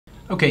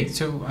Okay,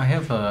 so I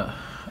have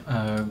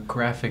a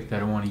graphic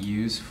that I want to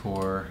use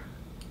for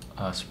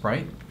a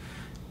sprite,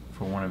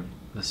 for one of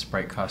the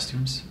sprite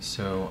costumes.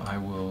 So I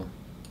will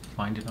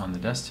find it on the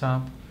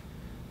desktop,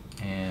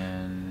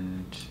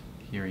 and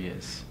here he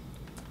is.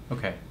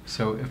 Okay,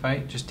 so if I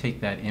just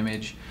take that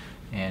image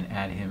and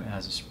add him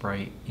as a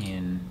sprite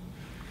in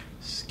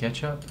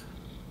SketchUp,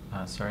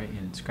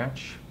 in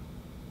Scratch.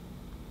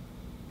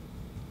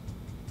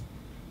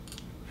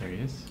 There he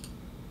is.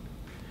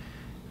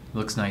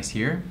 Looks nice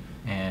here,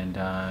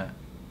 and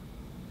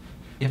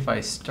if I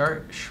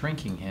start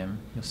shrinking him,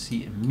 you'll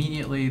see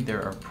immediately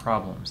there are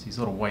problems. These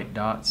little white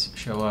dots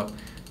show up,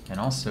 and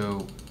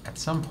also at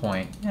some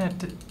point, you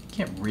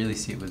can't really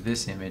see it with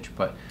this image,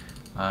 but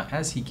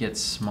as he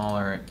gets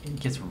smaller, it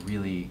gets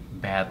really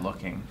bad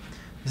looking.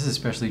 This is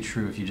especially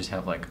true if you just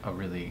have like a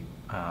really,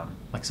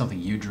 like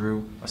something you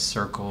drew, a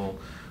circle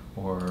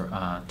or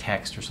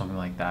text or something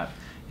like that.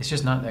 It's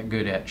just not that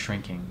good at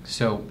shrinking.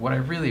 So what I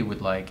really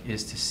would like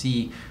is to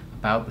see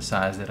about the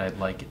size that I'd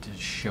like it to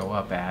show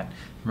up at.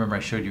 Remember I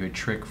showed you a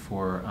trick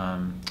for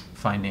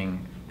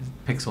finding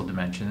pixel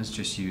dimensions.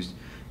 Just use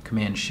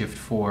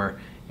Command-Shift-4,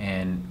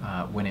 and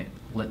when it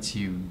lets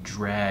you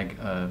drag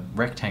a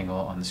rectangle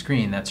on the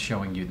screen, that's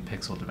showing you the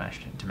pixel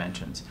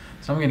dimensions.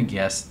 So I'm going to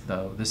guess,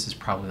 though, this is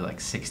probably like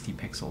 60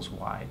 pixels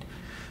wide.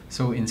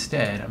 So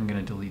instead, I'm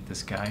going to delete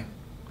this guy.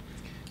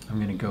 I'm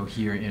going to go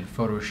here in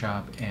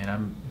Photoshop, and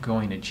I'm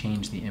going to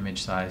change the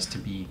image size to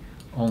be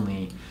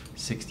only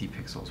 60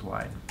 pixels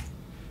wide.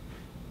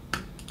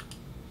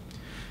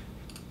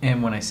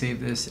 And when I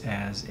save this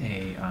as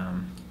a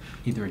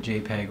either a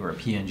JPEG or a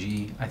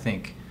PNG, I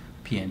think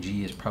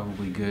PNG is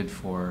probably good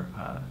for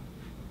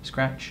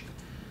Scratch.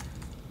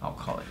 I'll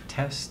call it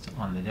test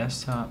on the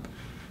desktop,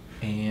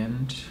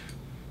 and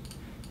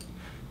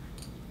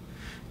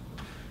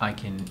I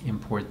can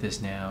import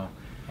this now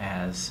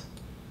as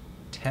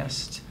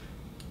test,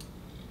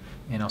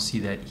 and I'll see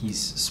that he's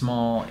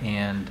small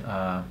and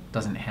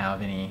doesn't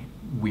have any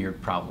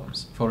weird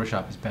problems.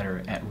 Photoshop is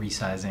better at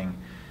resizing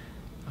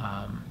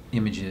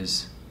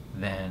images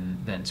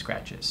than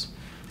Scratch is.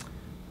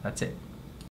 That's it.